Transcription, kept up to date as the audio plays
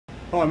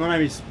Hi, my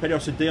name is Petty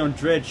Officer Dion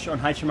Dredge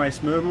on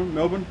HMAS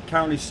Melbourne,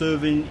 currently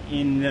serving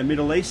in the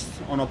Middle East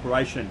on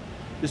operation.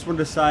 Just wanted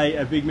to say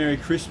a big Merry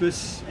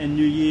Christmas and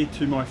New Year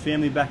to my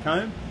family back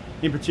home,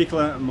 in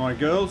particular my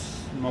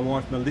girls, my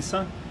wife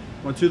Melissa,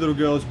 my two little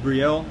girls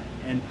Brielle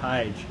and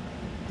Paige.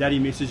 Daddy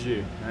misses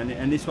you,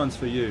 and this one's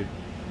for you.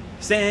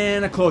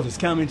 Santa Claus is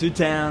coming to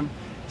town,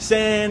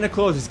 Santa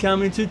Claus is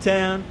coming to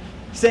town,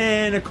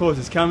 Santa Claus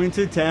is coming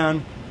to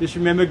town. Just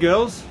remember,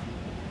 girls,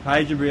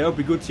 Paige and Brielle,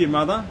 be good to your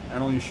mother,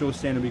 and on your shore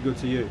stand will be good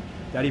to you.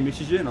 Daddy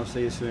misses you, and I'll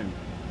see you soon.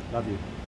 Love you.